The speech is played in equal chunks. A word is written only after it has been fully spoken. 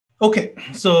Okay,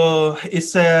 so it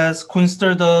says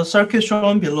consider the circuit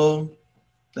shown below.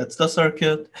 That's the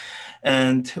circuit.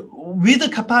 And with the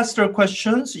capacitor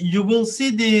questions, you will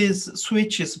see these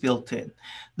switches built in.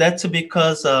 That's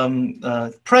because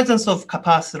presence of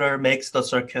capacitor makes the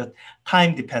circuit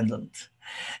time dependent.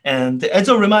 And as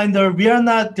a reminder, we are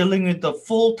not dealing with the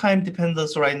full time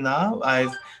dependence right now.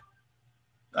 I've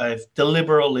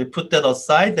deliberately put that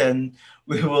aside, and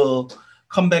we will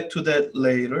come back to that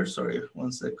later. Sorry,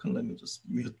 1 second. Let me just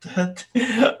mute that.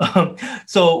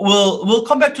 So we'll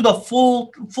come back to the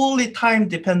fully time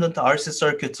dependent RC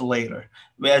circuits later,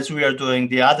 as we are doing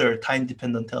the other time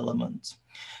dependent elements.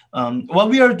 What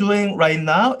we are doing right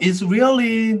now is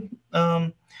really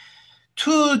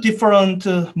two different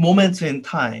moments in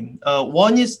time.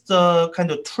 One is the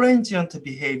kind of transient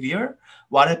behavior.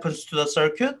 What happens to the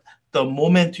circuit the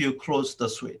moment you close the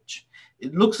switch?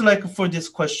 It looks like for this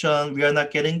question, we are not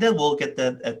getting that. We'll get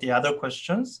that at the other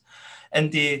questions.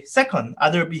 And the second,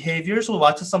 other behaviors, or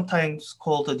what's sometimes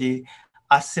called the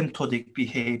asymptotic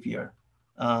behavior.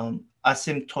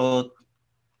 Asymptotic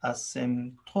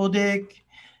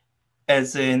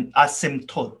as in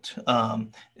asymptote.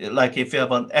 Like if you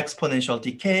have an exponential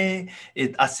decay,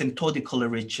 it asymptotically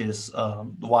reaches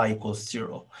y equals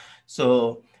 0.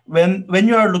 So when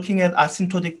you are looking at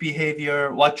asymptotic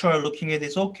behavior, what you are looking at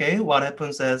is, okay, what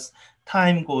happens as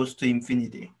time goes to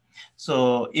infinity?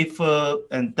 So if,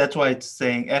 and that's why it's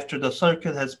saying after the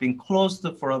circuit has been closed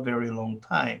for a very long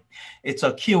time, it's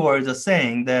a keyword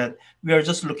saying that we are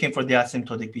just looking for the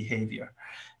asymptotic behavior.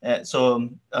 So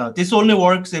this only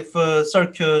works if a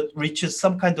circuit reaches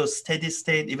some kind of steady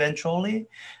state eventually.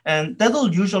 And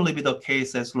that'll usually be the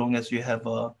case as long as you have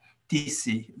a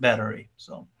DC battery.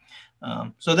 So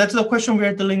that's the question we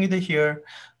are dealing with here.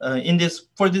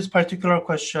 For this particular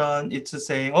question, it's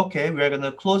saying, okay, we are going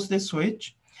to close this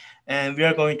switch and we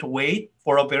are going to wait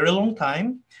for a very long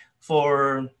time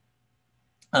for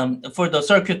the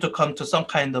circuit to come to some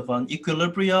kind of an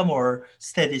equilibrium or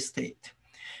steady state.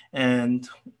 And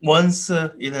once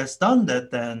it has done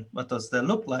that, then what does that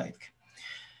look like?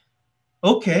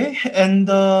 Okay, and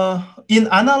in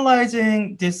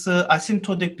analyzing this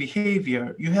asymptotic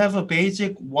behavior, you have a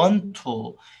basic one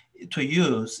tool to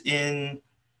use in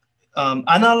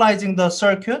analyzing the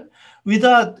circuit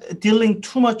without dealing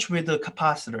too much with the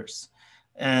capacitors.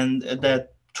 And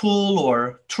that tool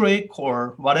or trick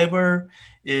or whatever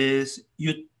is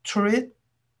you treat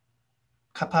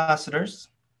capacitors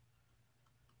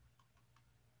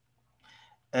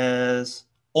as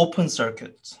open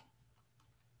circuits,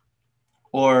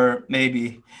 or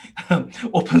maybe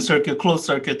open circuit, closed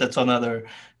circuit. That's another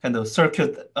kind of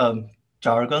circuit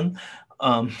jargon.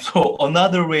 So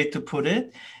another way to put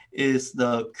it is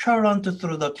the current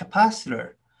through the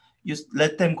capacitor, you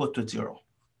let them go to 0.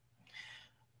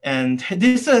 And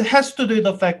this has to do with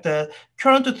the fact that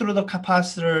current through the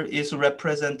capacitor is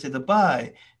represented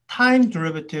by time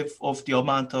derivative of the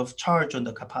amount of charge on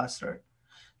the capacitor.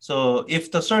 So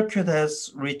if the circuit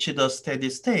has reached a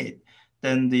steady state,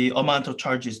 then the amount of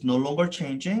charge is no longer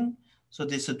changing. So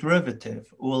this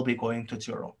derivative will be going to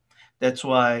 0. That's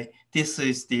why this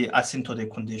is the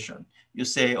asymptotic condition. You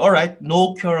say, all right,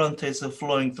 no current is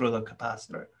flowing through the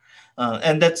capacitor.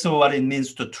 And that's what it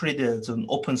means to treat it as an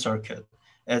open circuit,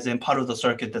 as in part of the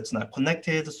circuit that's not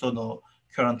connected, so no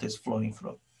current is flowing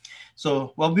through.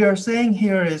 So what we are saying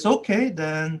here is, okay,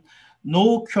 then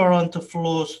no current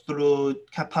flows through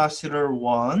capacitor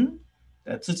 1,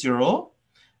 that's 0.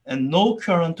 And no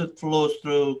current flows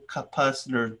through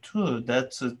capacitor 2,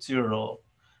 that's 0.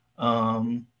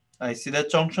 I see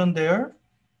that junction there.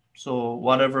 So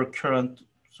whatever current,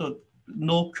 so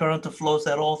no current flows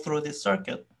at all through this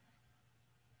circuit.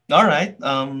 All right.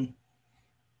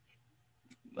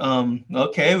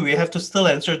 Okay, we have to still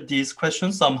answer these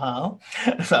questions somehow.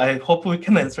 So I hope we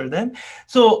can answer them.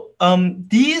 So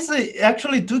these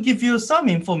actually do give you some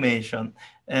information,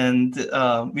 and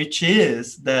which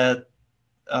is that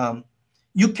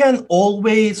you can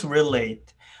always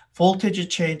relate voltage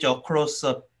change across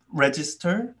a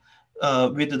resistor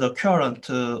with the current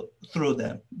through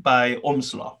them by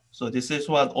Ohm's law. So this is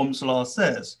what Ohm's law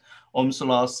says. Ohm's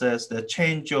law says the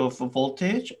change of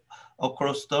voltage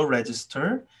across the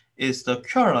resistor is the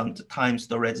current times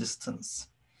the resistance.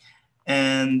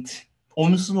 And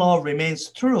Ohm's law remains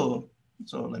true.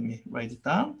 So let me write it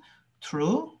down.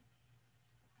 True,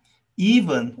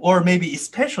 even, or maybe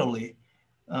especially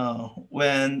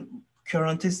when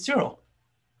current is 0.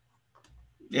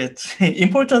 It's an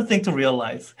important thing to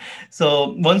realize.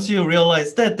 So once you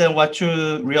realize that, then what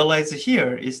you realize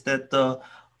here is that the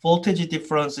voltage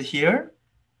difference here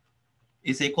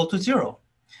is equal to 0.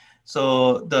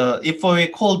 So if we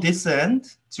call this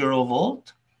end 0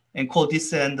 volt, and call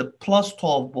this end plus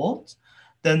 12 volts,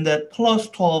 then that plus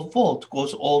 12 volt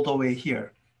goes all the way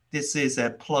here. This is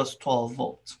at plus 12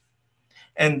 volt.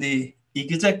 And the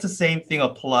exact same thing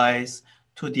applies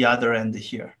to the other end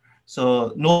here.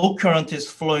 So no current is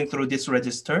flowing through this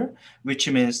resistor, which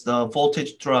means the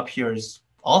voltage drop here is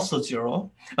also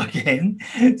 0 again.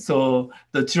 So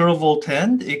the 0 volt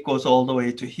end, it goes all the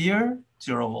way to here,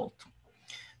 0 volt.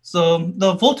 So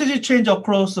the voltage change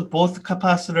across both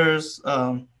capacitors,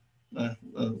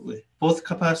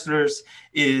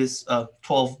 is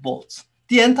 12 volts.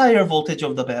 The entire voltage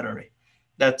of the battery.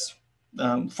 That's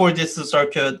for this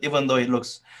circuit, even though it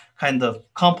looks kind of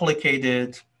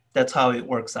complicated, that's how it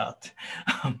works out.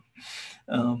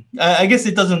 I guess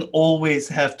it doesn't always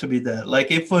have to be that.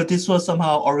 Like if this was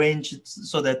somehow arranged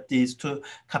so that these two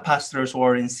capacitors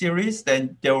were in series,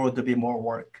 then there would be more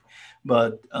work.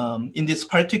 But in this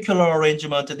particular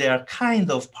arrangement, they are kind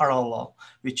of parallel,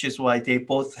 which is why they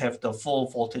both have the full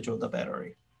voltage of the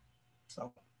battery.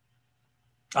 So,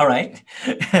 all right.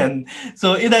 And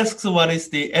so it asks what is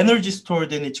the energy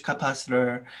stored in each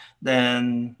capacitor.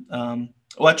 Then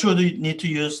what you need to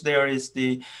use there is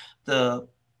the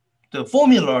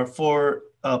formula for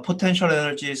potential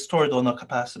energy stored on a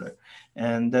capacitor.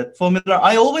 And that formula,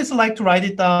 I always like to write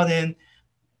it down in,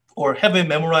 or have it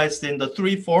memorized in the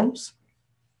 3 forms,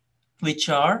 which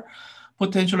are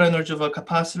potential energy of a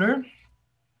capacitor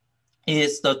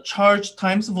is the charge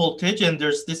times voltage, and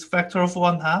there's this factor of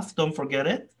 1/2, don't forget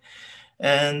it.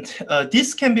 And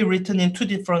this can be written in 2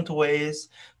 different ways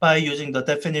by using the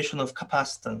definition of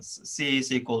capacitance. C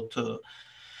is equal to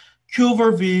Q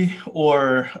over V,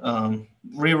 or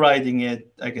rewriting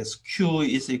it, I guess Q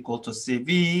is equal to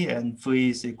CV and V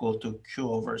is equal to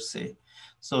Q over C.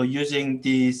 So using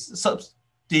these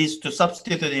to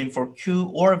substitute in for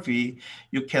Q or V,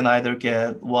 you can either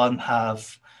get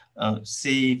 1/2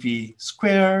 CV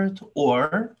squared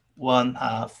or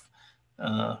 1/2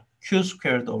 Q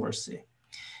squared over C.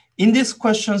 In this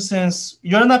question, since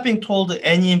you're not being told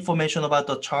any information about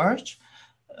the charge,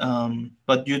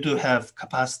 but you do have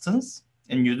capacitance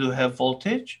and you do have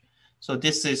voltage, so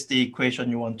this is the equation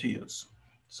you want to use.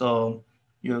 So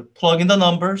you plug in the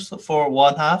numbers for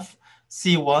 1/2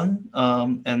 C1,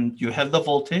 and you have the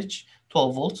voltage,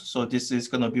 12 volts. So this is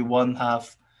going to be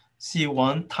 1/2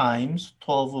 C1 times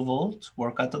 12 volts,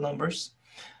 work out the numbers.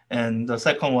 And the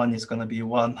second one is going to be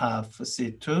 1/2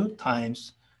 C2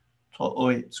 times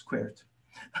 12 squared,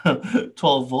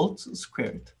 12 volts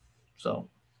squared. So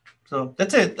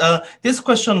that's it. This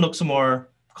question looks more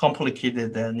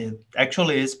complicated than it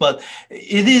actually is, but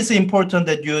it is important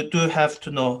that you do have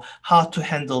to know how to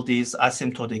handle these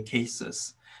asymptotic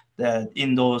cases. That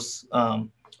in those,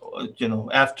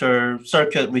 after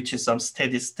circuit reaches some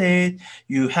steady state,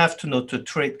 you have to know to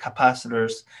treat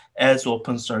capacitors as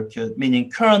open circuit,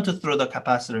 meaning current through the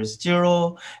capacitor is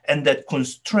 0, and that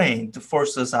constraint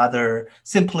forces other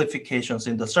simplifications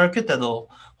in the circuit that will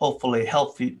hopefully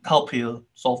help you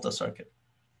solve the circuit.